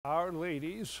Our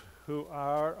ladies who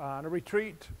are on a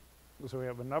retreat. So we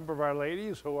have a number of our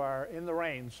ladies who are in the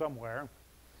rain somewhere.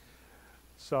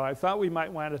 So I thought we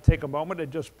might want to take a moment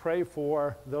and just pray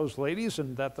for those ladies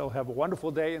and that they'll have a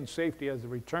wonderful day in safety as they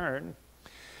return.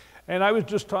 And I was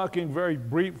just talking very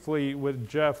briefly with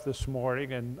Jeff this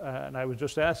morning, and I was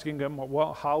just asking him,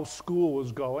 well, how school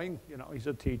was going. You know, he's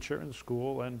a teacher in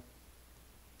school, and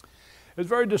it's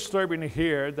very disturbing to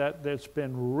hear that it's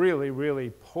been really,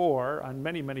 really poor on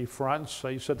many, many fronts. So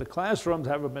he said the classrooms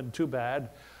haven't been too bad,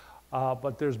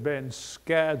 but there's been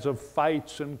scads of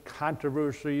fights and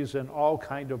controversies and all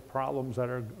kinds of problems that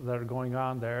are going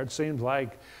on there. It seems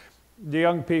like the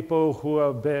young people who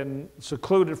have been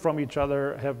secluded from each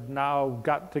other have now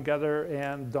got together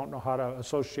and don't know how to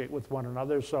associate with one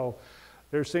another. So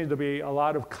there seems to be a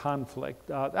lot of conflict.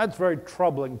 That's very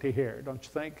troubling to hear, don't you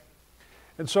think?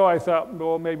 And so I thought,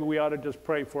 well, maybe we ought to just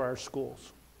pray for our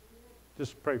schools.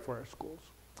 Just pray for our schools.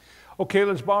 Okay,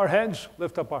 let's bow our heads,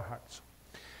 lift up our hearts.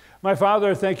 My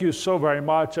Father, thank you so very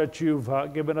much that you've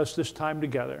given us this time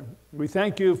together. We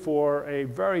thank you for a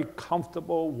very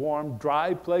comfortable, warm,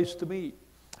 dry place to meet.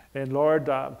 And Lord,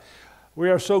 we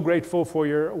are so grateful for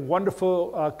your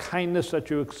wonderful kindness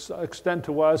that you extend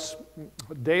to us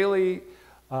daily,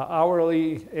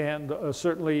 hourly, and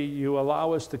certainly you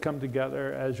allow us to come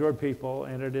together as your people,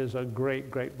 and it is a great,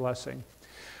 great blessing.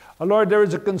 Lord, there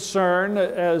is a concern,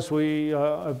 as we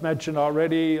have mentioned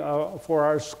already, for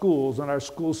our schools and our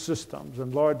school systems.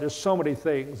 And Lord, there's so many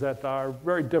things that are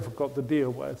very difficult to deal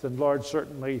with. And Lord,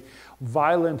 certainly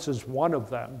violence is one of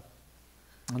them.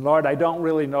 And Lord, I don't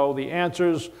really know the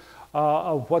answers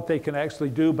of what they can actually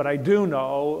do, but I do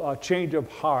know a change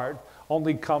of heart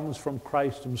only comes from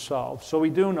Christ himself. So we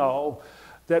do know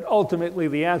that ultimately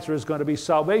the answer is going to be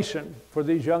salvation for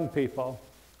these young people.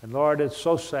 And Lord, it's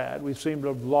so sad. We seem to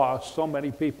have lost so many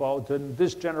people in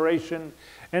this generation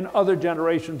and other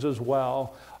generations as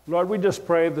well. Lord, we just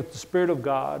pray that the Spirit of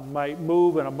God might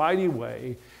move in a mighty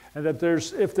way, and that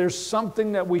if there's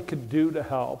something that we could do to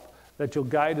help, that you'll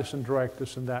guide us and direct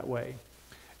us in that way.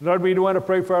 Lord, we do want to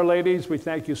pray for our ladies. We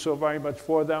thank you so very much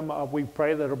for them. We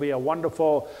pray that it'll be a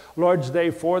wonderful Lord's Day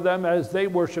for them as they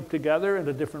worship together in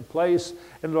a different place.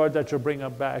 And Lord, that you'll bring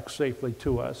them back safely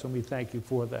to us, and we thank you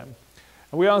for them.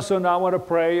 And we also now want to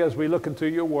pray as we look into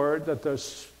your word that the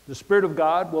Spirit of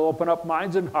God will open up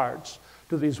minds and hearts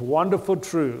to these wonderful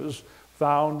truths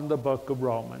found in the book of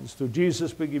Romans. Through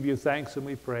Jesus, we give you thanks and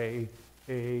we pray,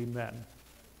 amen.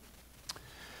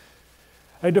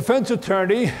 A defense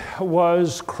attorney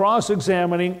was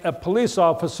cross-examining a police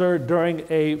officer during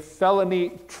a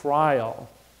felony trial.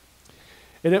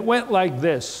 And it went like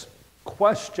this.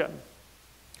 Question.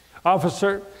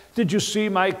 Officer, did you see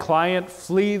my client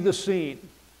flee the scene?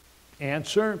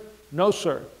 Answer, no,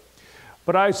 sir.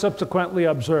 But I subsequently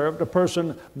observed a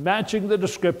person matching the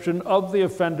description of the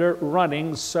offender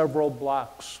running several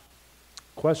blocks.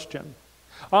 Question.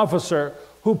 Officer,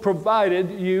 who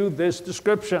provided you this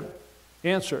description?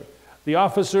 Answer, the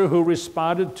officer who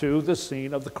responded to the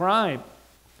scene of the crime.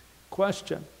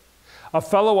 Question. A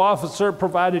fellow officer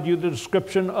provided you the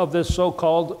description of this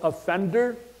so-called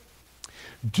offender?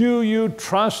 Do you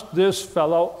trust this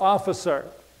fellow officer?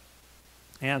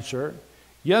 Answer,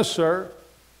 yes, sir,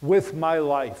 with my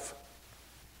life.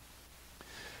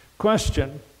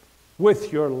 Question,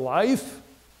 with your life?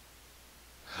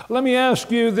 Let me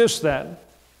ask you this then.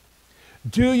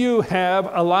 Do you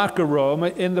have a locker room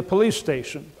in the police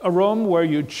station, a room where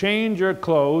you change your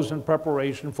clothes in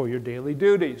preparation for your daily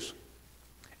duties?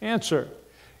 Answer,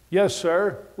 yes,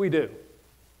 sir, we do.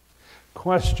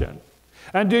 Question,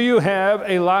 and do you have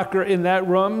a locker in that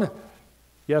room?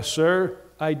 Yes, sir,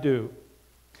 I do.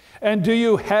 And do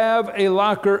you have a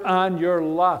locker on your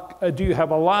lock? Do you have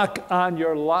a lock on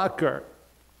your locker?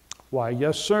 Why,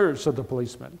 yes, sir, said the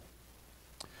policeman.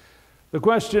 The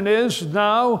question is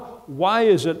now, why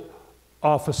is it,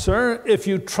 officer, if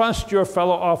you trust your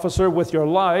fellow officer with your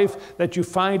life, that you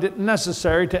find it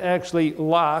necessary to actually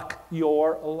lock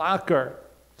your locker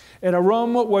in a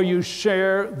room where you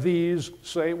share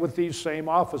with these same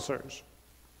officers?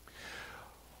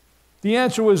 The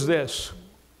answer was this.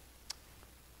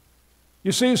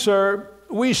 You see, sir,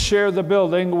 we share the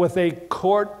building with a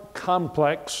court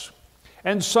complex,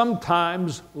 and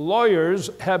sometimes lawyers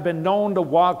have been known to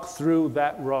walk through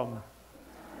that room.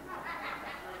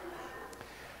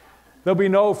 There'll be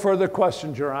no further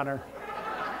questions, Your Honor.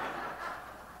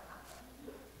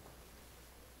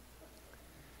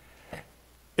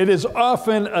 It is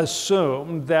often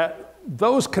assumed that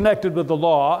those connected with the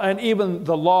law, and even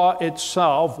the law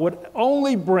itself, would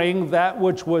only bring that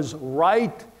which was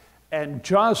right and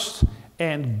just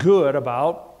and good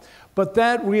about. But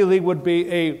that really would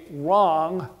be a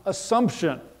wrong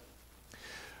assumption.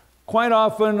 Quite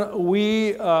often,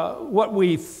 what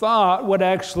we thought would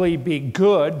actually be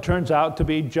good turns out to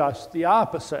be just the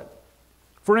opposite.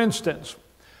 For instance,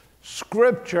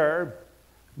 Scripture,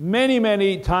 many,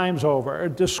 many times over,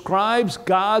 describes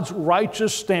God's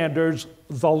righteous standards,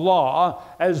 the law,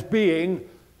 as being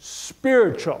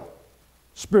spiritual.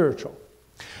 Spiritual.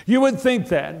 You would think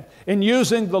then, in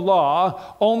using the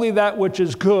law, only that which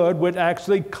is good would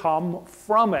actually come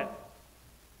from it.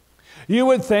 You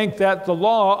would think that the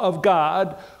law of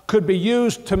God could be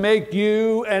used to make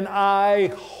you and I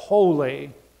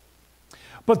holy.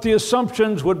 But the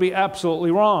assumptions would be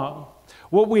absolutely wrong.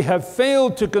 What we have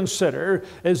failed to consider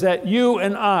is that you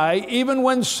and I, even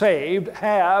when saved,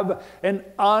 have an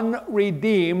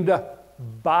unredeemed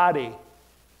body.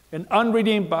 An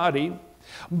unredeemed body.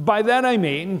 By that I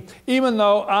mean, even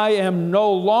though I am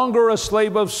no longer a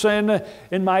slave of sin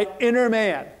in my inner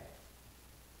man,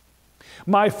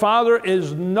 my father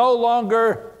is no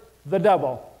longer the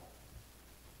devil.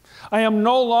 I am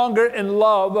no longer in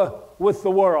love with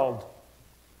the world.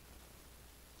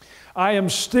 I am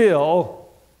still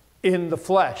in the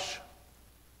flesh.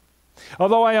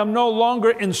 Although I am no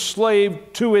longer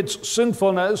enslaved to its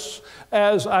sinfulness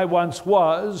as I once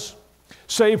was,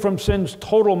 saved from sin's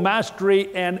total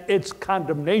mastery and its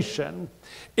condemnation,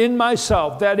 in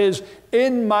myself, that is,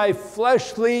 in my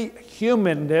fleshly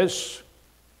humanness,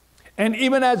 and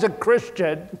even as a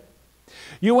Christian,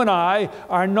 you and I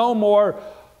are no more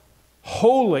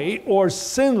holy or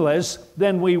sinless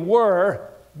than we were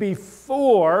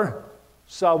before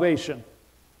salvation.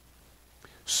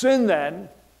 Sin, then,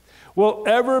 will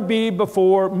ever be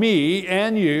before me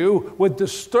and you with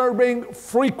disturbing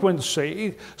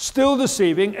frequency, still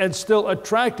deceiving and still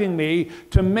attracting me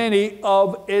to many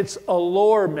of its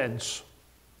allurements.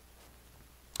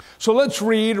 So let's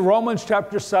read Romans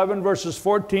chapter 7, verses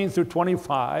 14 through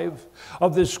 25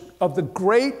 of the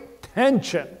great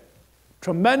tension,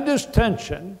 tremendous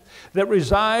tension that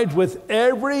resides with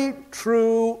every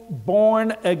true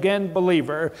born-again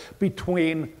believer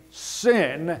between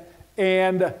sin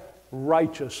and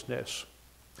righteousness.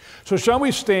 So shall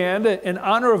we stand in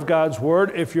honor of God's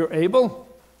word if you're able?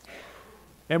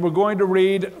 And we're going to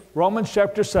read Romans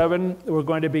chapter 7. We're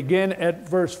going to begin at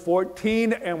verse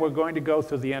 14, and we're going to go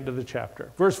through the end of the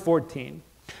chapter. Verse 14.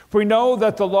 For we know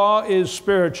that the law is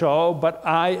spiritual, but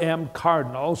I am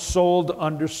carnal, sold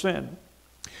under sin.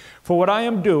 For what I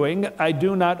am doing, I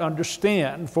do not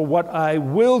understand. For what I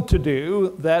will to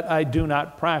do, that I do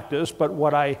not practice, but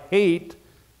what I hate,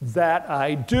 that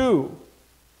I do.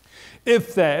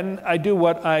 If then I do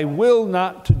what I will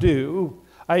not to do,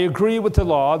 I agree with the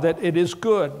law that it is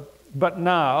good. But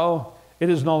now it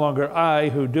is no longer I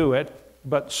who do it,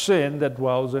 but sin that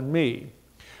dwells in me.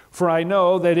 For I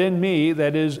know that in me,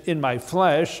 that is, in my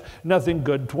flesh, nothing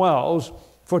good dwells.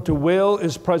 For to will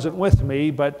is present with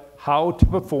me, but how to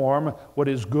perform what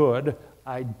is good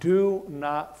I do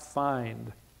not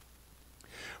find.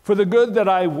 For the good that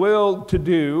I will to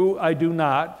do, I do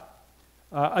not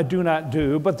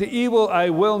do, but the evil I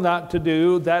will not to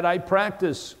do, that I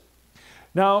practice.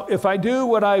 Now, if I do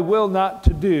what I will not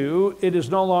to do, it is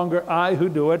no longer I who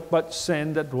do it, but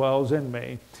sin that dwells in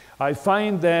me. I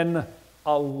find then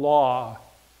a law,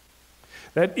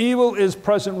 that evil is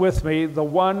present with me, the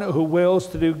one who wills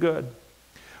to do good.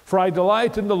 For I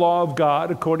delight in the law of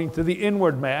God according to the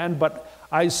inward man, but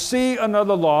I see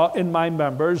another law in my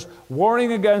members,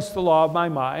 warring against the law of my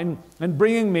mind, and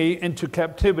bringing me into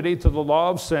captivity to the law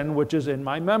of sin which is in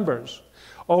my members.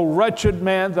 O wretched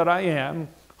man that I am,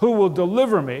 who will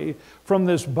deliver me from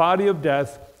this body of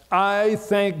death? I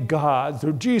thank God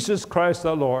through Jesus Christ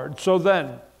our Lord. So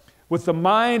then, with the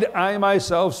mind I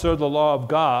myself serve the law of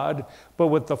God, but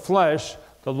with the flesh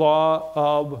the law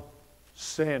of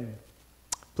sin.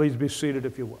 Please be seated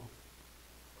if you will.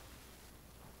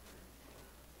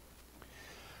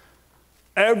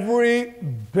 Every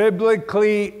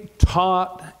biblically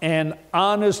taught and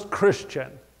honest Christian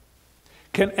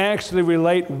can actually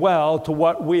relate well to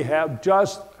what we have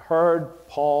just heard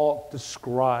Paul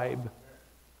describe.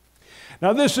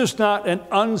 Now, this is not an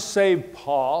unsaved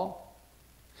Paul.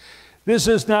 This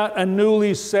is not a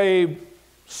newly saved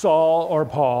Saul or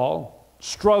Paul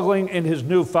struggling in his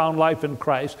newfound life in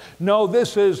Christ. No,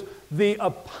 this is the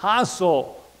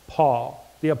Apostle Paul.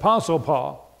 The Apostle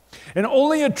Paul. And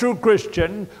only a true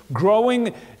Christian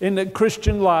growing in the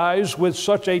Christian lives with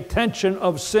such a tension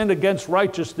of sin against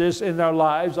righteousness in their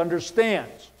lives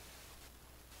understands.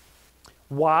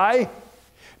 Why?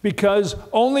 Because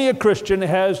only a Christian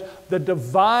has the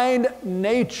divine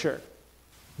nature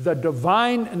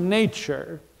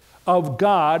of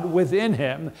God within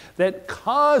him that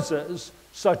causes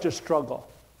such a struggle.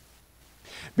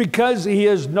 Because he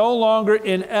is no longer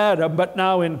in Adam, but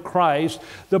now in Christ,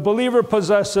 the believer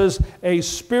possesses a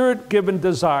spirit-given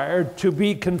desire to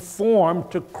be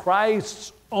conformed to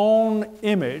Christ's own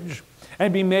image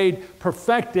and be made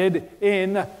perfected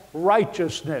in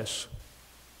righteousness.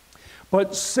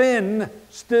 But sin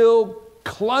still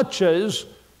clutches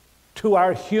to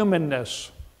our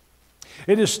humanness.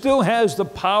 It still has the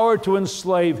power to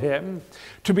enslave him,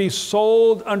 to be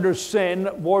sold under sin,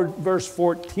 verse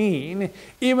 14,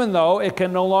 even though it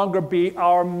can no longer be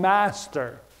our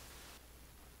master.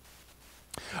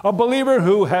 A believer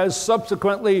who has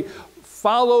subsequently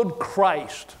followed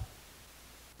Christ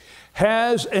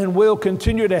has and will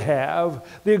continue to have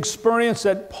the experience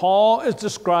that Paul is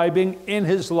describing in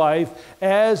his life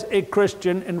as a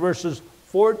Christian in verses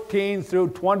 14 through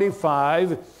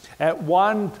 25 at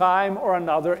one time or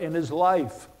another in his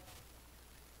life.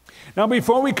 Now,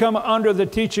 before we come under the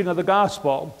teaching of the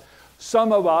gospel,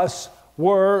 some of us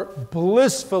were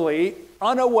blissfully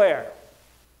unaware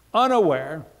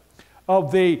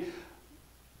of the,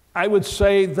 I would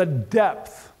say, the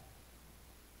depth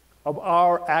of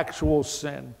our actual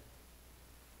sin.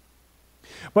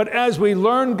 But as we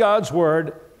learned God's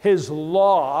word, his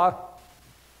law,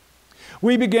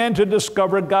 we began to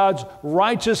discover God's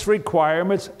righteous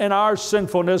requirements, and our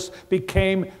sinfulness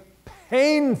became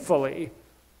painfully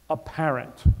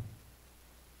apparent.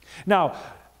 Now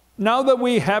that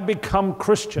we have become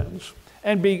Christians,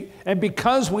 and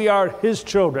because we are his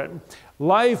children,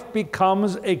 life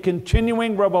becomes a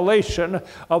continuing revelation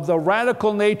of the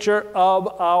radical nature of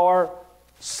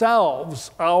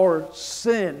ourselves, our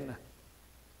sin.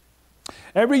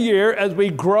 Every year, as we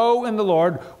grow in the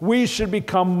Lord, we should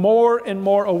become more and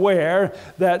more aware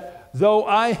that though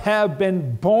I have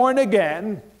been born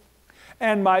again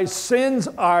and my sins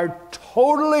are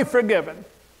totally forgiven,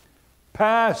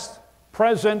 past,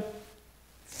 present,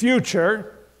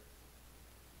 future,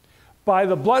 by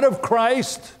the blood of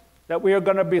Christ that we are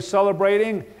going to be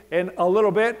celebrating in a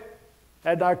little bit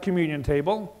at our communion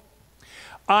table,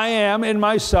 I am in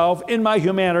myself, in my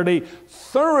humanity,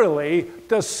 thoroughly,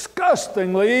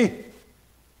 disgustingly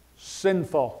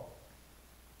sinful.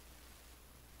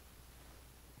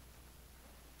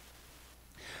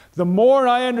 The more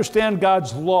I understand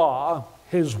God's law,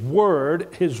 his word,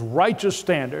 his righteous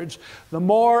standards, the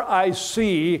more I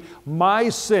see my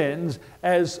sins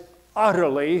as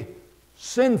utterly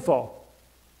sinful.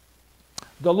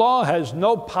 The law has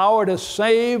no power to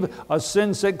save a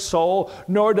sin-sick soul,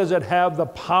 nor does it have the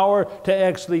power to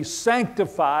actually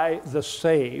sanctify the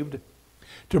saved,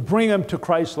 to bring them to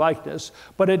Christ's likeness.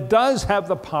 But it does have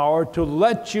the power to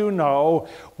let you know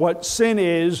what sin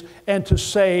is and to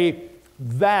say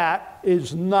that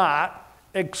is not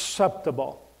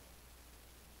acceptable.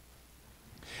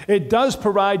 It does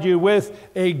provide you with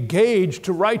a gauge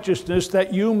to righteousness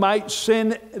that you might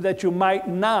sin, that you might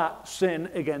not sin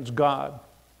against God.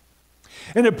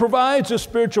 And it provides a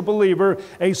spiritual believer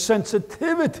a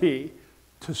sensitivity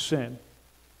to sin.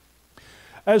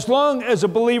 As long as a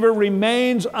believer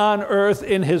remains on earth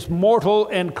in his mortal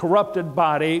and corrupted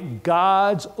body,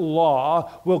 God's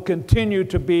law will continue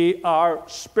to be our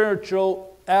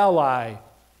spiritual ally.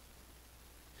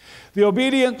 The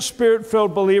obedient,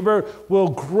 spirit-filled believer will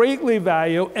greatly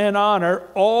value and honor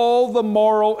all the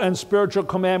moral and spiritual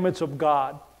commandments of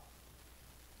God.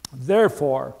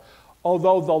 Therefore,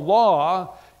 although the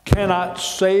law cannot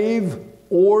save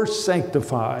or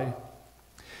sanctify,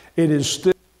 it is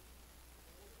still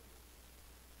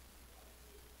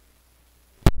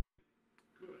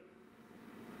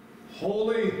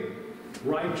holy,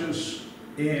 righteous,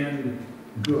 and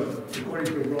good,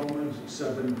 according to Romans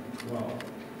 7:12.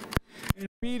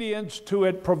 Obedience to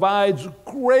it provides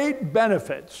great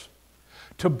benefits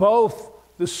to both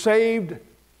the saved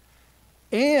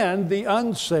and the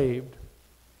unsaved.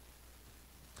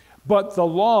 But the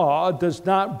law does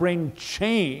not bring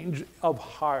change of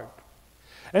heart.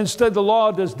 Instead, the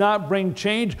law does not bring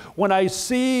change. When I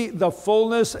see the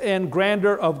fullness and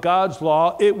grandeur of God's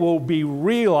law, it will be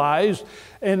realized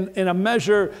in a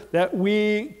measure that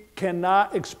we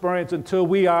cannot experience until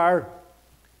we are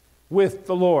with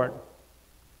the Lord.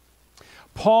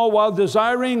 Paul, while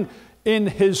desiring in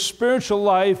his spiritual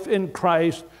life in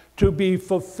Christ to be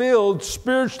fulfilled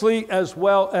spiritually as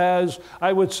well as,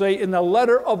 I would say, in the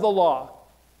letter of the law,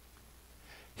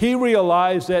 he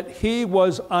realized that he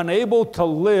was unable to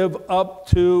live up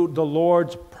to the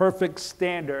Lord's perfect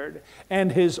standard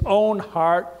and his own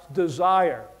heart's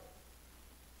desire.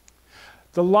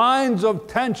 The lines of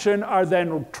tension are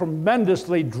then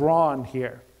tremendously drawn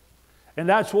here. And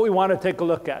that's what we want to take a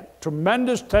look at.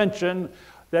 Tremendous tension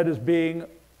that is being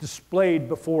displayed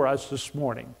before us this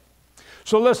morning.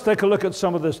 So let's take a look at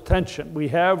some of this tension. We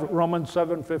have Romans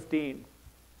 7:15.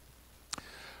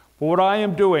 For what I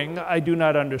am doing, I do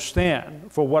not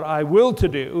understand. For what I will to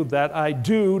do, that I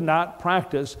do not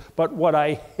practice. But what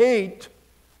I hate,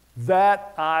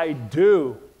 that I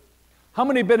do. How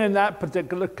many have been in that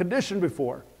particular condition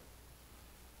before?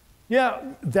 Yeah,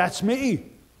 that's me.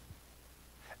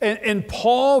 And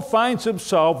Paul finds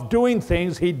himself doing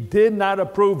things he did not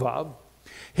approve of.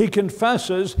 He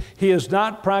confesses he is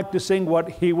not practicing what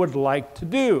he would like to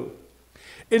do.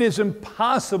 It is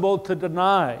impossible to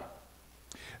deny.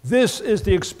 This is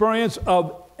the experience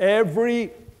of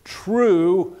every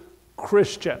true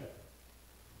Christian.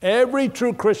 Every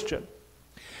true Christian.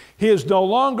 He is no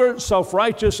longer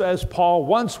self-righteous as Paul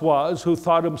once was, who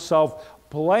thought himself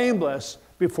blameless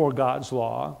before God's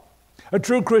law. A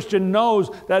true Christian knows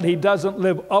that he doesn't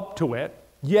live up to it,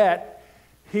 yet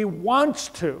he wants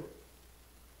to.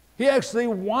 He actually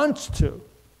wants to.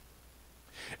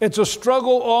 It's a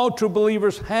struggle all true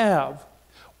believers have,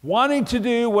 wanting to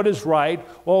do what is right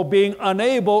while being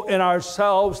unable in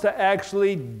ourselves to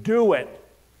actually do it.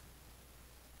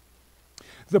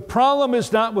 The problem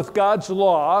is not with God's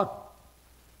law.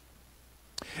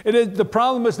 The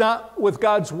problem is not with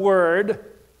God's word.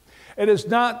 It is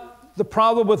not the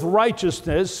problem with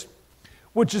righteousness,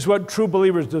 which is what true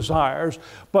believers desires,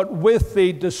 but with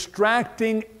the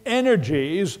distracting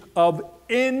energies of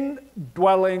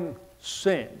indwelling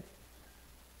sin,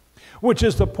 which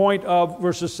is the point of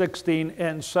verses 16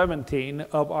 and 17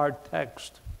 of our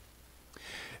text.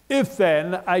 If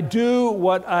then I do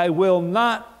what I will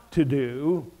not to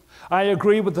do, I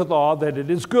agree with the law that it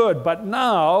is good, but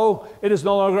now it is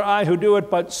no longer I who do it,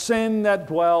 but sin that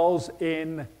dwells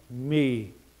in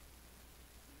me.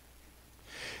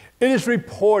 It is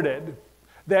reported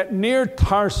that near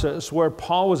Tarsus, where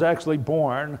Paul was actually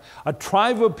born, a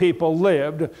tribe of people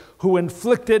lived who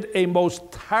inflicted a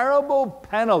most terrible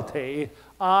penalty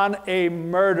on a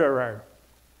murderer.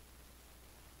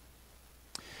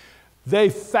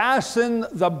 They fastened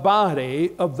the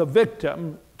body of the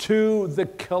victim to the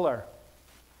killer,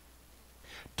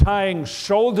 tying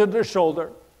shoulder to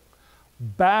shoulder,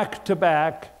 back to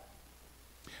back,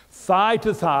 thigh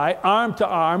to thigh, arm to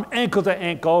arm, ankle to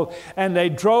ankle, and they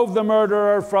drove the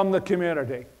murderer from the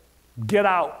community. Get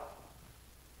out.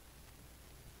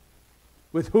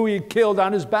 With who he killed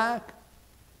on his back.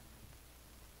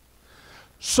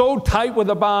 So tight were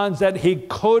the bonds that he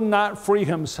could not free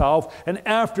himself, and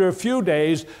after a few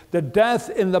days, the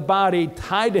death in the body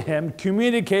tied to him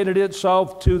communicated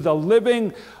itself to the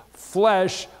living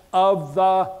flesh of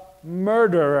the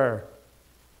murderer.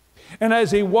 And as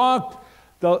he walked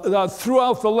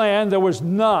throughout the land, there was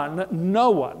no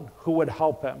one who would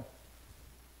help him.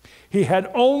 He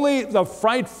had only the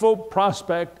frightful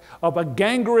prospect of a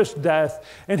gangrenous death,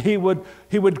 and he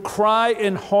would cry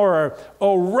in horror,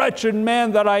 "O wretched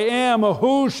man that I am,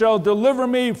 who shall deliver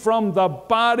me from the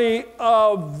body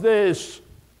of this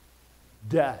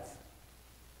death?"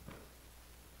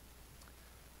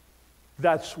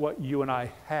 That's what you and I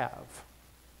have.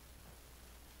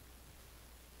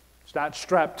 It's not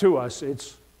strapped to us,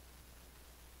 it's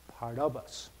part of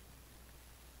us.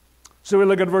 So we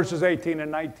look at verses 18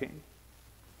 and 19.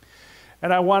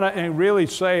 And I want to really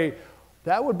say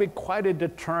that would be quite a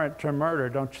deterrent to murder,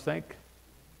 don't you think?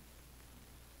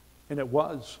 And it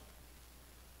was.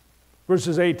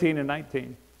 Verses 18 and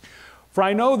 19. For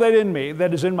I know that in me,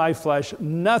 that is in my flesh,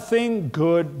 nothing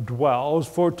good dwells,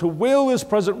 for to will is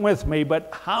present with me,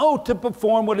 but how to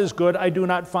perform what is good I do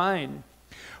not find.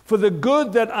 For the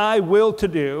good that I will to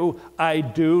do, I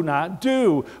do not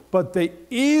do, but the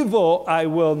evil I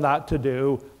will not to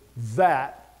do,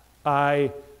 that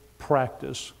I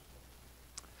practice.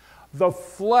 The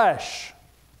flesh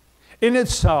in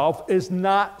itself is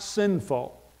not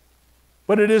sinful,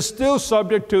 but it is still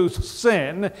subject to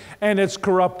sin and its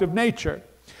corruptive nature.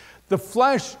 The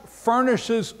flesh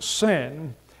furnishes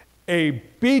sin a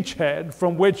beachhead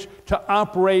from which to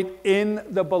operate in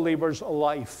the believer's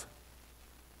life.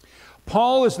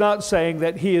 Paul is not saying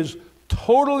that he is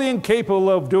totally incapable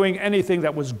of doing anything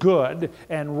that was good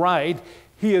and right.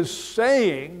 He is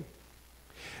saying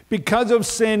because of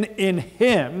sin in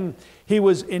him, he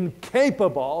was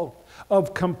incapable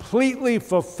of completely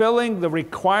fulfilling the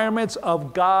requirements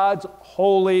of God's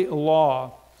holy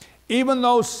law. Even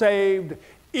though saved,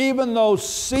 even though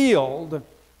sealed,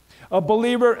 a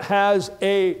believer has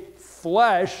a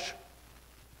flesh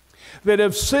that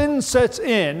if sin sets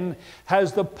in,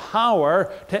 has the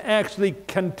power to actually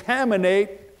contaminate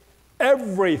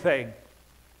everything.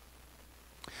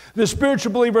 The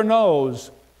spiritual believer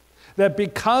knows that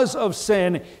because of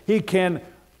sin, he can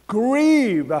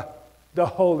grieve the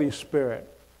Holy Spirit.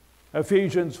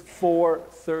 Ephesians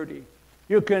 4:30.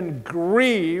 You can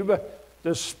grieve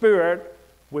the Spirit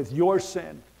with your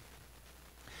sin.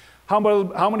 How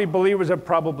many believers have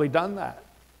probably done that?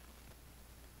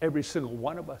 Every single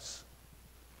one of us.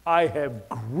 I have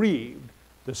grieved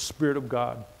the Spirit of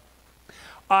God.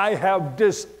 I have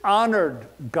dishonored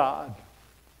God.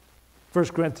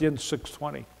 1 Corinthians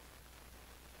 6:20.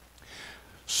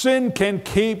 Sin can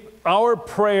keep our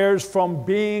prayers from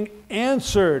being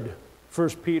answered.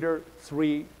 1 Peter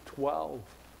 3:12.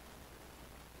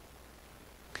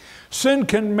 Sin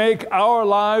can make our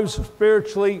lives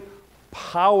spiritually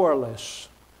powerless.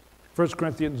 1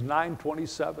 Corinthians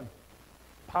 9:27.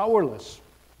 Powerless.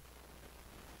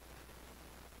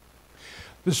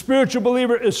 The spiritual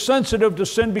believer is sensitive to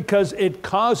sin because it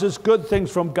causes good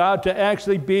things from God to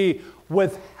actually be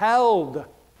withheld.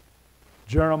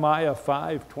 Jeremiah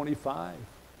 5:25.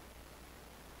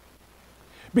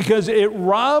 Because it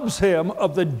robs him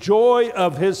of the joy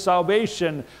of his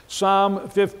salvation. Psalm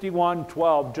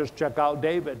 51:12. Just check out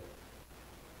David.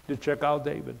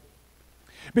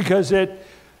 Because it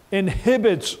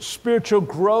inhibits spiritual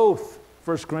growth.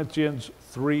 1 Corinthians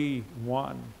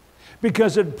 3:1.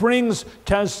 Because it brings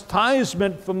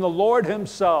chastisement from the Lord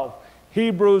himself.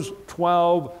 Hebrews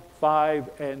 12:5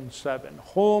 and 7.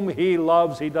 Whom he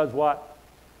loves, he does what?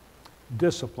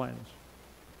 Disciplines.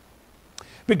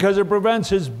 Because it prevents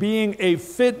his being a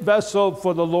fit vessel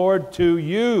for the Lord to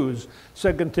use.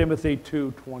 2 Timothy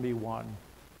 2:21.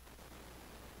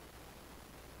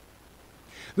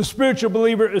 The spiritual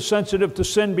believer is sensitive to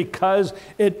sin because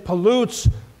it pollutes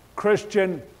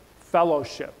Christian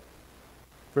fellowship.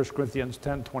 1 Corinthians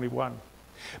 10:21.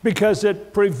 Because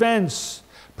it prevents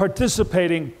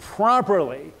participating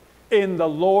properly in the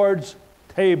Lord's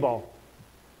table.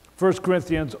 1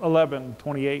 Corinthians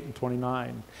 11:28 and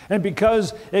 29. And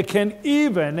because it can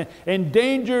even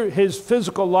endanger his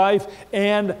physical life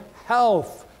and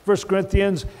health. 1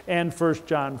 Corinthians and 1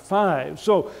 John 5.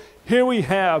 So here we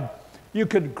have, you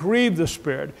could grieve the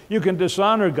Spirit. You can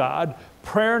dishonor God.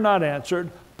 Prayer not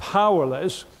answered.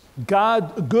 Powerless.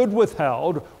 God, good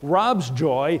withheld, robs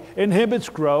joy, inhibits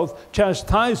growth,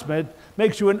 chastisement,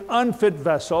 makes you an unfit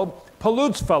vessel,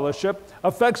 pollutes fellowship,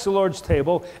 affects the Lord's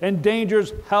table,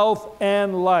 endangers health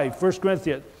and life. 1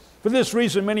 Corinthians. For this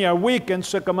reason, many are weak and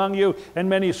sick among you, and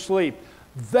many sleep.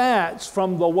 That's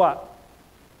from the what?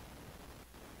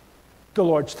 The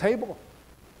Lord's table.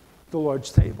 The Lord's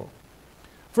table.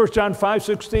 1 John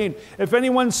 5:16. If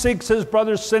anyone seeks his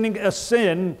brother sinning a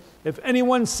sin, if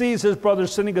anyone sees his brother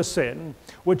sinning a sin,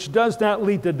 which does not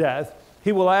lead to death,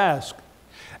 he will ask,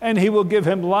 and he will give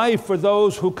him life for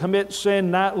those who commit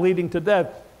sin not leading to death.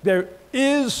 There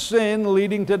is sin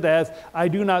leading to death. I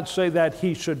do not say that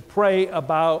he should pray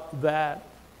about that.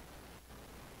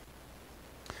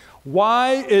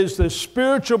 Why is the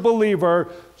spiritual believer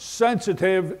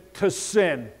sensitive to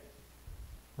sin?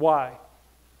 Why?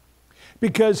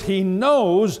 Because he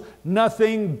knows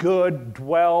nothing good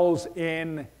dwells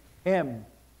in him.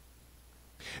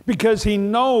 Because he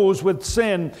knows with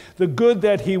sin, the good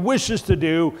that he wishes to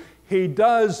do, he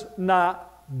does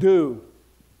not do.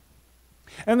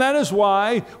 And that is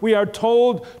why we are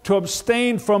told to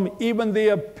abstain from even the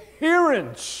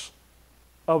appearance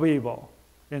of evil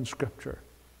in Scripture.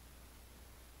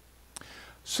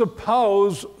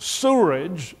 Suppose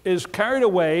sewerage is carried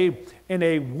away in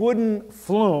a wooden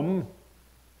flume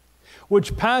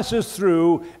which passes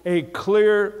through a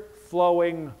clear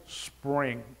flowing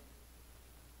spring.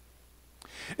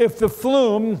 If the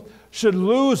flume should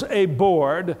lose a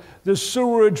board, the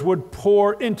sewerage would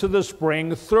pour into the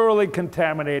spring, thoroughly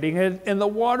contaminating it, and the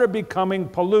water becoming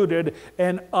polluted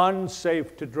and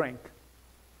unsafe to drink.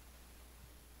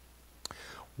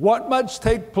 What must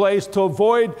take place to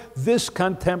avoid this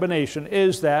contamination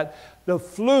is that the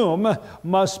flume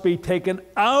must be taken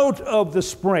out of the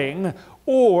spring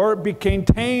or be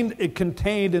contained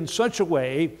in such a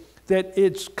way that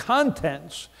its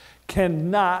contents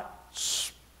cannot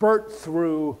spurt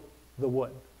through the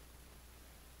wood.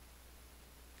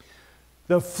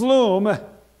 The flume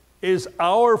is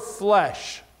our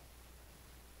flesh.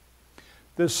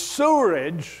 The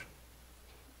sewerage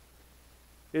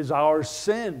is our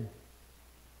sin.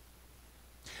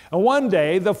 And one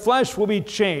day the flesh will be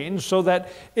changed so that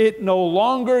it no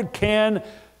longer can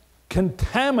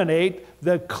contaminate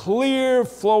the clear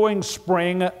flowing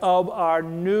spring of our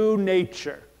new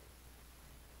nature.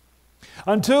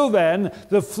 Until then,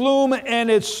 the flume and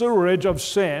its sewerage of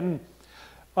sin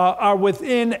are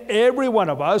within every one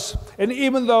of us, and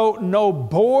even though no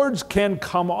boards can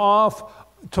come off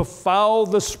to foul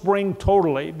the spring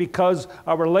totally because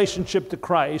our relationship to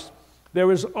Christ,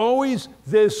 there is always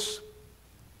this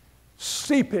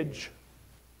seepage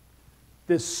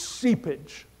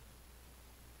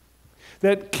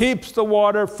that keeps the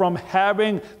water from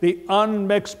having the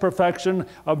unmixed perfection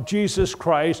of Jesus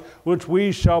Christ, which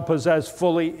we shall possess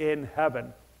fully in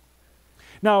heaven.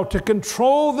 Now, to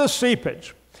control the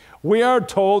seepage, we are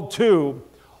told to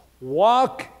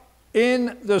walk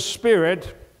in the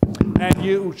Spirit, and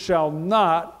you shall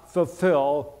not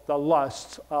fulfill the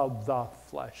lusts of the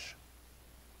flesh.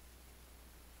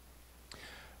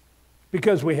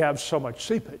 Because we have so much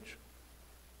seepage,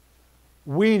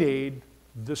 we need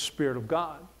the Spirit of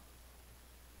God.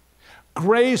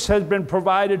 Grace has been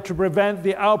provided to prevent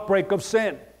the outbreak of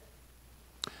sin.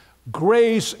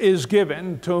 Grace is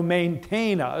given to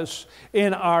maintain us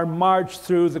in our march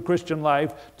through the Christian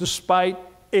life despite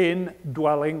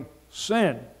indwelling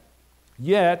sin.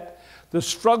 Yet, the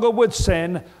struggle with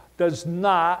sin does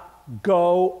not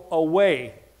go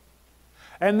away.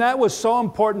 And that was so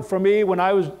important for me when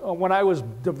I was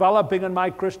developing in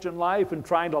my Christian life and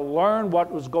trying to learn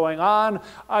what was going on.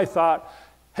 I thought,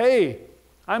 hey,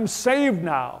 I'm saved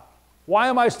now. Why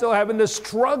am I still having this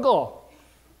struggle?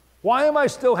 Why am I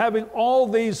still having all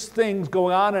these things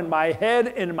going on in my head,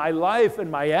 in my life,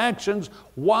 in my actions?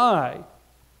 Why?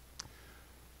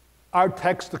 Our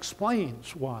text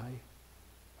explains why.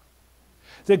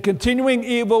 The continuing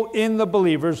evil in the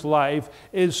believer's life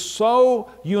is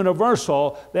so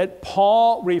universal that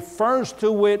Paul refers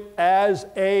to it as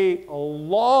a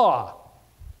law.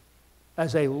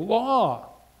 As a law.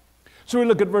 So we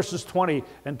look at verses 20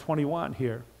 and 21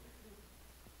 here.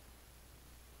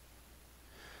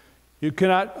 You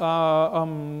cannot,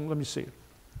 let me see.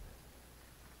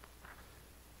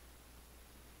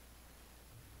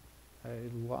 I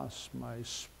lost my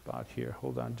spot here.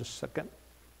 Hold on just a second.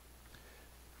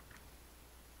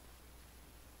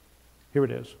 Here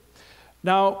it is.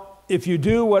 Now, if you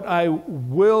do what I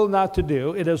will not to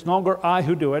do, it is no longer I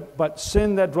who do it, but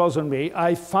sin that dwells in me.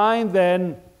 I find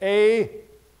then a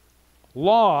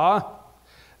law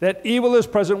that evil is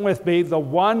present with me, the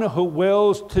one who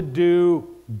wills to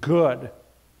do good.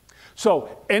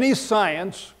 So, any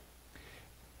science,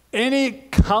 any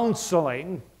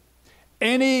counseling,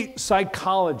 any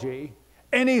psychology,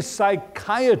 any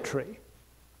psychiatry,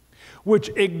 which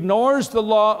ignores the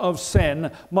law of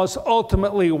sin, must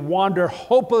ultimately wander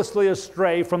hopelessly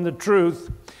astray from the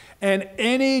truth and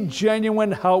any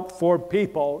genuine help for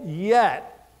people.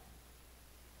 Yet,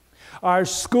 our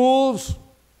schools,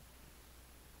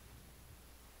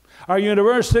 our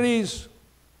universities,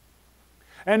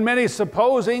 and many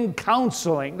supposing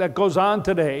counseling that goes on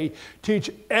today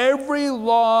teach every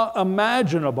law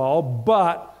imaginable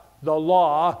but the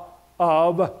law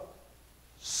of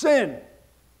sin.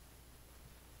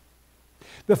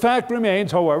 The fact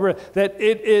remains, however, that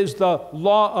it is the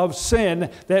law of sin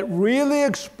that really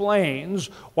explains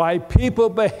why people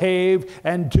behave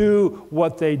and do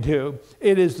what they do.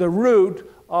 It is the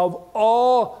root of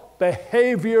all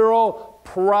behavioral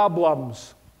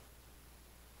problems.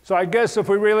 So I guess if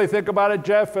we really think about it,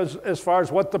 Jeff, as far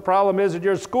as what the problem is at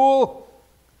your school,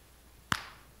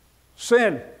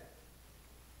 sin.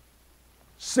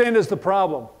 Sin is the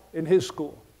problem in his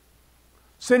school.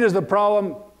 Sin is the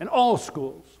problem in all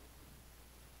schools.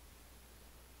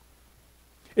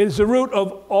 It is the root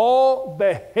of all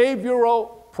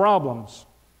behavioral problems.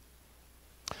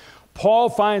 Paul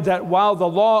finds that while the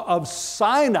law of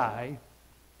Sinai,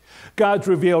 God's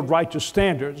revealed righteous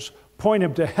standards, point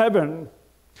him to heaven,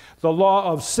 the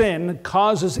law of sin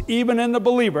causes even in the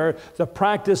believer the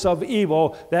practice of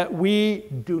evil that we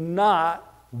do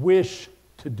not wish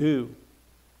to do.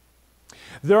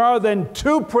 There are then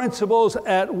two principles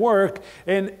at work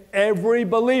in every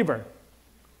believer.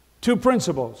 Two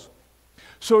principles.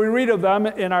 So we read of them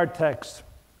in our text.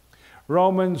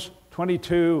 Romans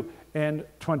 22 and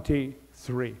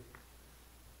 23.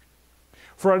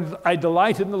 For I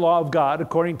delight in the law of God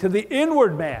according to the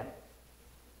inward man.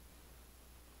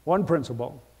 One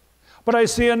principle. But I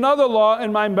see another law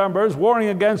in my members, warring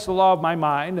against the law of my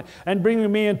mind, and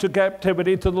bringing me into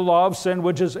captivity to the law of sin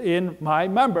which is in my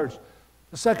members.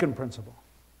 The second principle.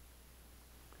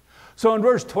 So in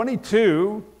verse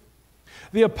 22,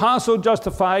 the apostle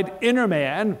justified inner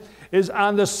man is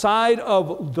on the side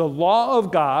of the law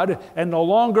of God and no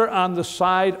longer on the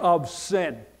side of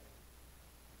sin.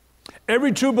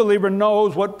 Every true believer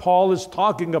knows what Paul is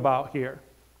talking about here.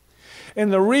 In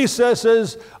the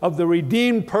recesses of the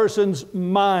redeemed person's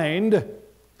mind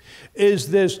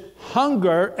is this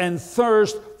hunger and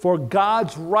thirst for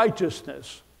God's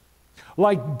righteousness.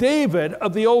 Like David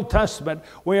of the Old Testament,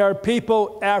 we are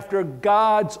people after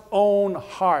God's own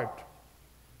heart.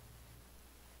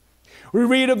 We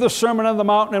read of the Sermon on the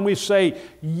Mount and we say,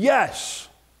 yes,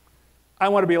 I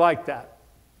want to be like that.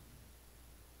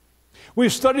 We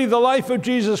study the life of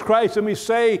Jesus Christ and we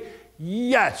say,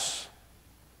 yes,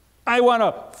 I want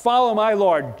to follow my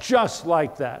Lord just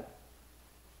like that.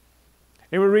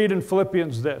 And we read in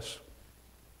Philippians this: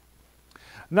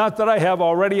 not that I have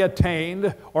already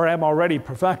attained or am already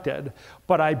perfected,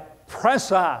 but I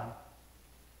press on.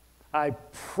 I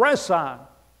press on,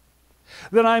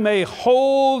 that I may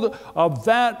hold of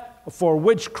that for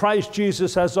which Christ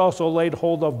Jesus has also laid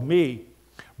hold of me.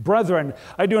 Brethren,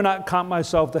 I do not count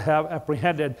myself to have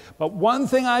apprehended, but one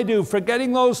thing I do,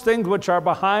 forgetting those things which are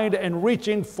behind and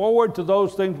reaching forward to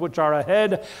those things which are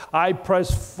ahead, I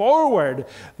press forward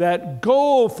that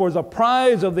goal for the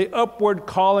prize of the upward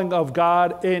calling of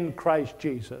God in Christ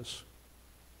Jesus.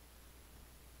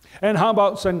 And how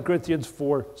about 2 Corinthians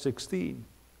 4:16?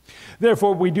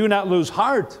 Therefore, we do not lose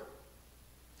heart.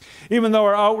 Even though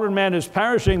our outward man is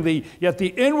perishing, yet the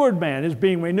inward man is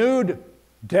being renewed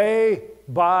day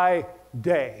by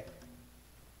day.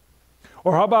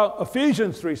 Or how about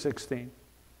Ephesians 3:16?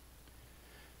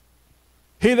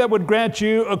 He that would grant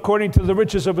you, according to the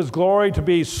riches of his glory, to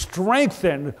be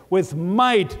strengthened with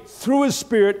might through his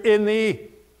Spirit in the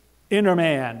inner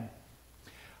man.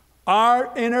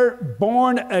 Our inner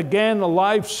born-again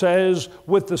life says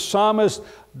with the psalmist,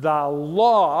 the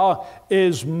law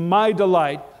is my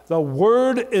delight. The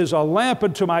word is a lamp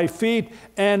unto my feet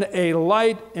and a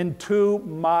light into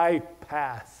my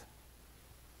path.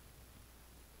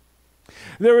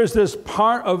 There is this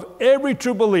part of every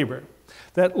true believer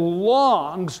that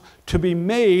longs to be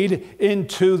made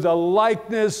into the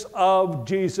likeness of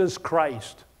Jesus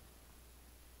Christ.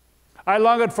 I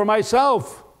long it for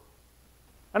myself,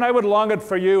 and I would long it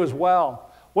for you as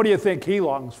well. What do you think he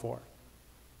longs for?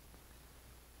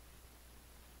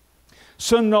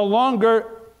 Sin no longer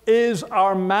is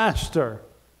our master.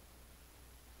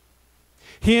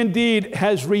 He indeed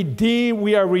has redeemed,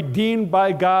 we are redeemed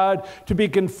by God to be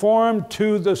conformed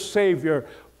to the Savior.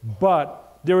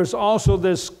 But there is also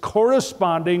this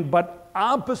corresponding but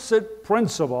opposite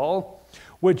principle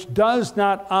which does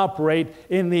not operate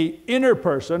in the inner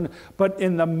person, but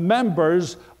in the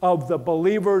members of the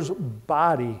believer's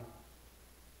body.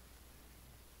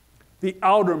 The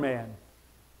outer man.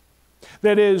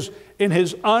 That is, in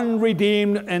his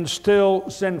unredeemed and still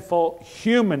sinful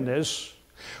humanness,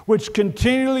 which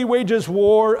continually wages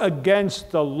war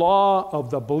against the law of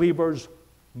the believer's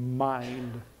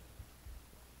mind.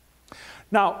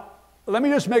 Now, let me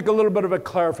just make a little bit of a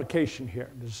clarification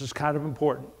here. This is kind of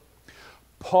important.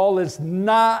 Paul is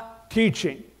not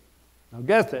teaching, now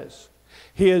get this,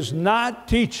 he is not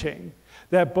teaching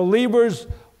that believers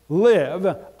live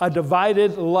a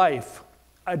divided life,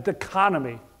 a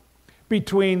dichotomy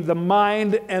between the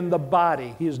mind and the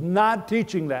body. He is not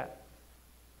teaching that.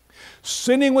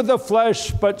 Sinning with the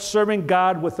flesh, but serving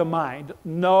God with the mind.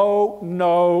 No,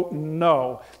 no,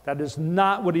 no. That is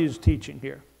not what he is teaching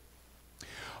here.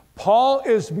 Paul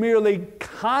is merely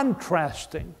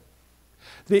contrasting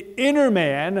the inner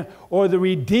man, or the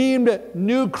redeemed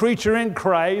new creature in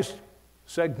Christ,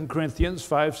 2 Corinthians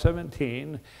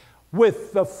 5:17,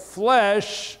 with the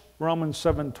flesh, Romans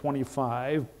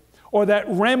 7:25, or that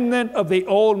remnant of the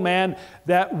old man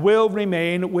that will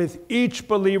remain with each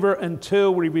believer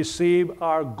until we receive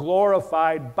our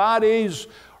glorified bodies,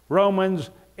 Romans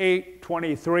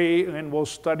 8:23, and we'll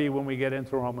study when we get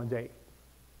into Romans 8.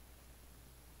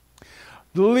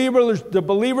 The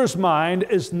believer's mind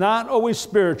is not always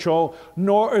spiritual,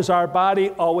 nor is our body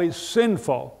always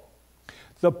sinful.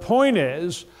 The point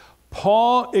is,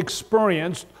 Paul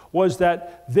experienced was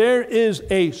that there is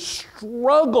a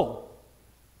struggle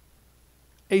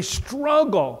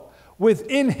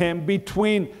within him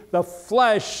between the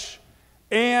flesh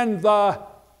and the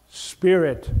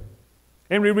spirit.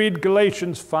 And we read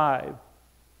Galatians 5.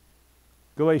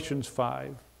 Galatians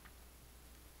 5.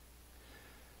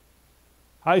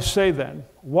 I say then,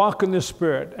 walk in the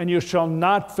Spirit, and you shall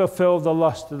not fulfill the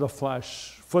lust of the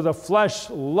flesh. For the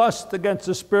flesh lusts against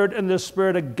the Spirit, and the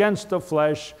Spirit against the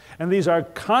flesh, and these are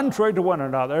contrary to one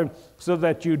another, so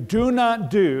that you do not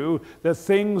do the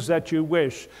things that you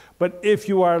wish. But if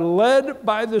you are led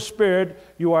by the Spirit,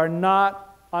 you are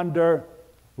not under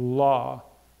law.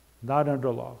 Not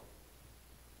under law.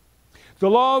 The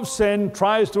law of sin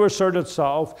tries to assert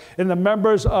itself in the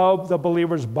members of the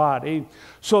believer's body,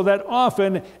 so that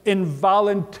often,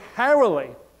 involuntarily,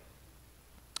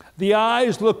 the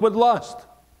eyes look with lust.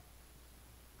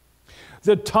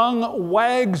 The tongue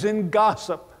wags in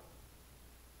gossip.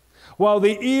 while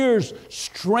the ears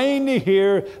strain to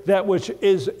hear that which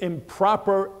is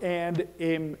improper and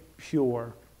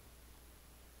impure.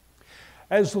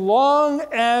 As long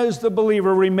as the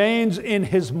believer remains in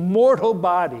his mortal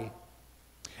body,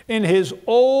 in his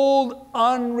old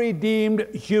unredeemed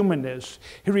humanness,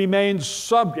 he remains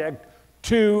subject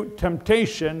to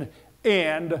temptation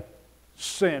and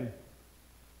sin.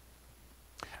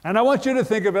 And I want you to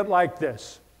think of it like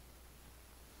this.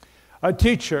 A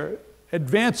teacher,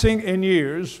 advancing in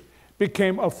years,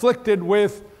 became afflicted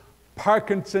with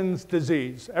Parkinson's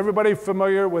disease. Everybody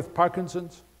familiar with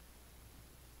Parkinson's?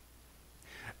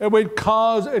 It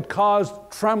caused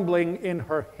trembling in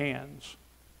her hands.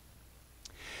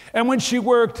 And when she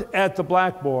worked at the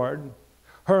blackboard,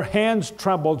 her hands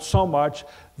trembled so much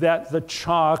that the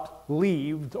chalk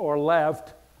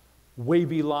left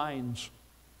wavy lines.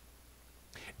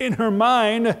 In her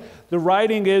mind, the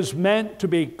writing is meant to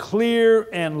be clear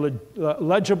and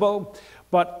legible,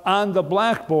 but on the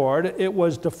blackboard, it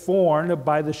was deformed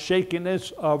by the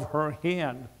shakiness of her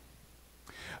hand.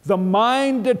 The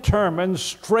mind determines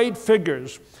straight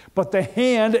figures, but the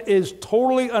hand is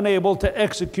totally unable to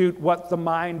execute what the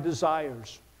mind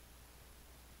desires.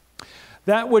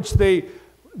 That which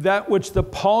the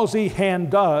palsy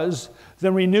hand does,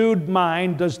 the renewed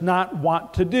mind does not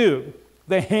want to do.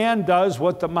 The hand does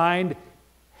what the mind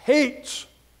hates.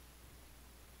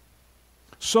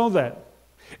 So then,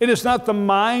 it is not the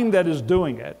mind that is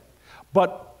doing it,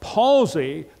 but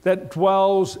palsy that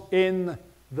dwells in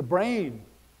the brain.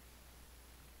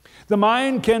 The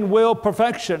mind can will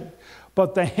perfection,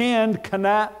 but the hand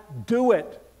cannot do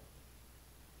it.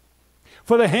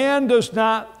 For the hand does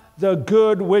not the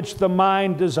good which the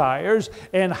mind desires,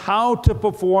 and how to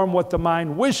perform what the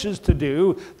mind wishes to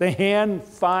do, the hand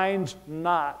finds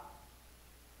not.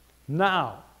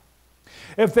 Now,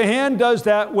 if the hand does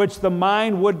that which the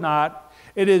mind would not,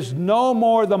 it is no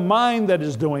more the mind that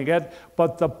is doing it,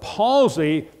 but the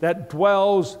palsy that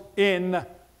dwells in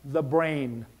the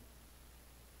brain.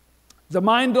 The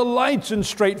mind delights in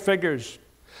straight figures,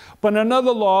 but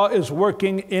another law is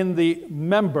working in the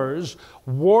members,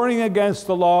 warring against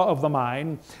the law of the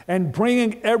mind, and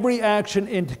bringing every action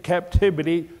into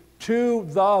captivity to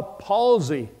the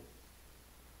palsy.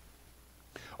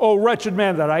 O wretched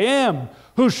man that I am,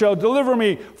 who shall deliver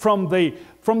me from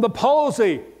the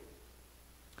palsy?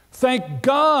 Thank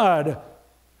God,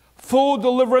 full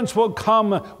deliverance will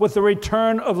come with the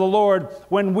return of the Lord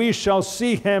when we shall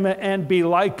see him and be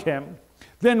like him.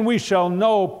 Then we shall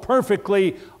know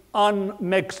perfectly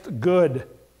unmixed good.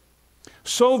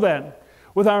 So then,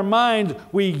 with our minds,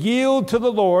 we yield to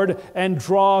the Lord and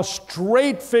draw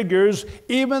straight figures,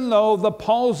 even though the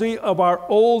palsy of our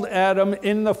old Adam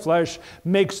in the flesh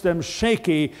makes them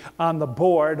shaky on the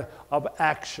board of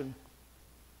action.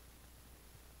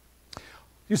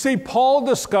 You see, Paul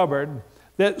discovered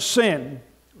that sin,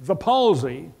 the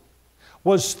palsy,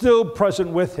 was still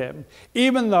present with him,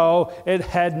 even though it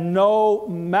had no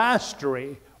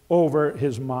mastery over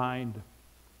his mind.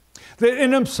 That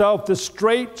in himself, the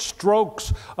straight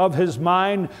strokes of his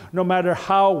mind, no matter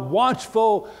how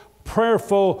watchful,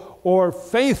 prayerful, or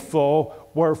faithful,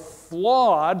 were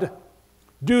flawed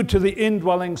due to the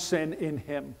indwelling sin in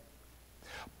him.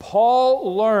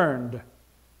 Paul learned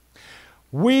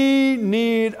we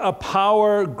need a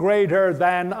power greater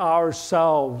than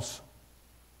ourselves.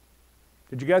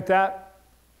 Did you get that?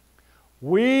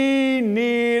 We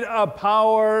need a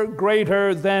power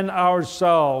greater than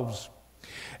ourselves.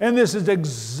 And this is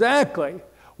exactly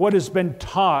what has been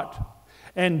taught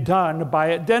and done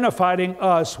by identifying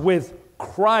us with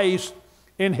Christ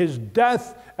in his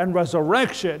death and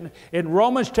resurrection in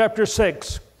Romans chapter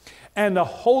 6, and the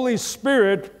Holy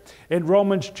Spirit in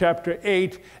Romans chapter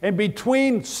 8. And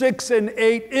between 6 and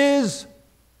 8 is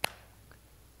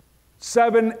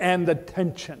 7 and the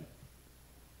tension.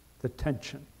 The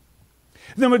tension.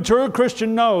 The mature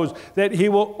Christian knows that he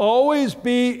will always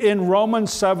be in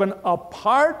Romans 7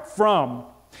 apart from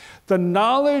the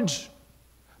knowledge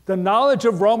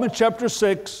of Romans chapter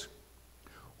 6,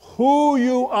 who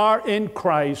you are in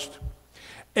Christ,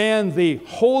 and the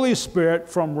Holy Spirit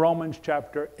from Romans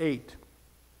chapter 8,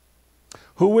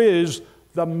 who is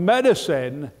the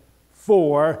medicine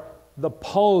for the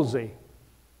palsy.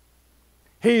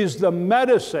 He's the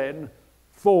medicine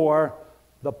for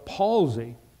the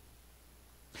palsy.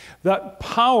 That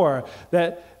power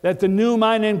that the new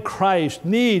mind in Christ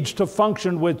needs to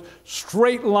function with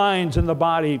straight lines in the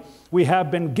body. We have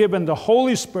been given the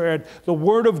Holy Spirit, the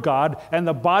Word of God, and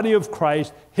the body of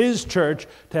Christ, his church,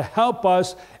 to help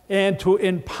us and to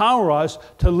empower us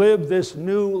to live this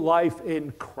new life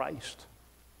in Christ.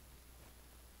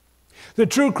 The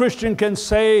true Christian can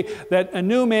say that a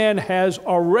new man has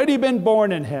already been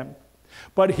born in him,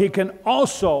 but he can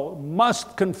also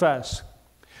must confess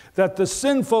that the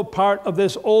sinful part of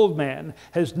this old man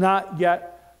has not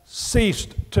yet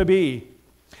ceased to be.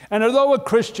 And although a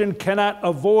Christian cannot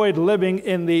avoid living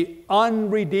in the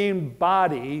unredeemed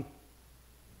body,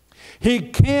 he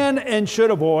can and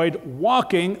should avoid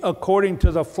walking according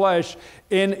to the flesh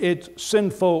in its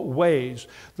sinful ways.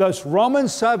 Thus,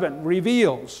 Romans 7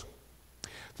 reveals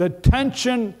the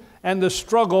tension and the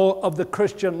struggle of the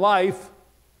Christian life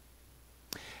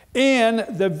and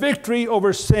the victory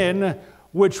over sin,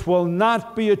 which will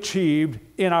not be achieved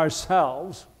in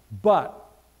ourselves, but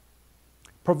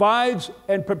provides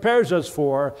and prepares us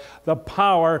for the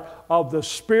power of the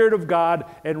Spirit of God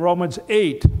in Romans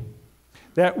 8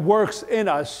 that works in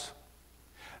us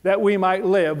that we might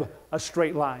live a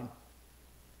straight line.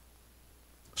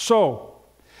 So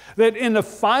that in the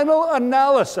final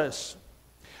analysis,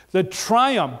 the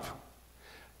triumph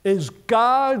is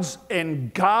God's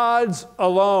and God's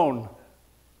alone.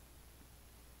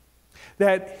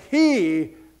 That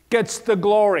He gets the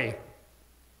glory.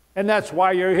 And that's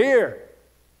why you're here.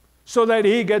 So that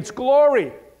He gets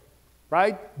glory.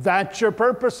 Right? That's your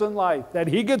purpose in life. That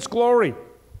He gets glory.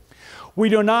 We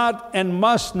do not and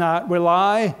must not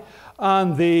rely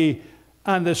on the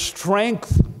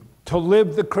strength to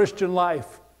live the Christian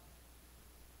life.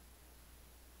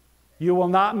 You will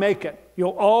not make it. You'll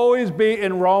always be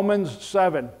in Romans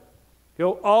 7.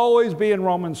 You'll always be in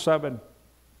Romans 7.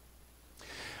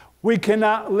 We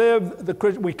cannot live the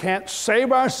Christian, we can't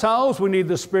save ourselves. We need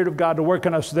the Spirit of God to work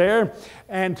in us there.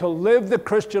 And to live the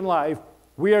Christian life,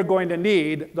 we are going to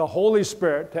need the Holy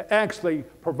Spirit to actually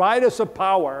provide us a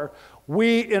power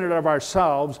we in and of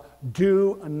ourselves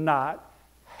do not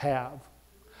have.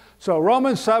 So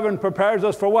Romans 7 prepares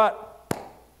us for what?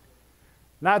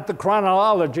 Not the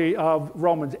chronology of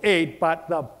Romans 8, but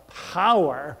the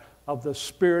power of the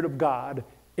Spirit of God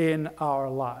in our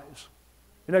lives.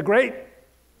 Isn't that great?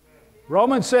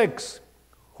 Romans 6,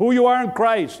 who you are in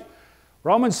Christ.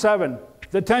 Romans 7,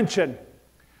 the tension.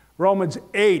 Romans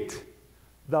 8,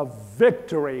 the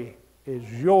victory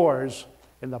is yours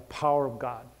in the power of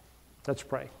God. Let's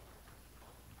pray.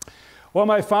 Well,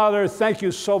 my Father, thank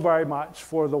you so very much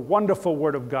for the wonderful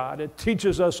Word of God. It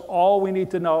teaches us all we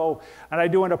need to know, and I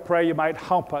do want to pray you might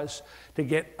help us to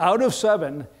get out of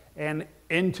 7 and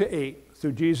into 8.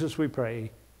 Through Jesus we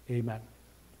pray. Amen.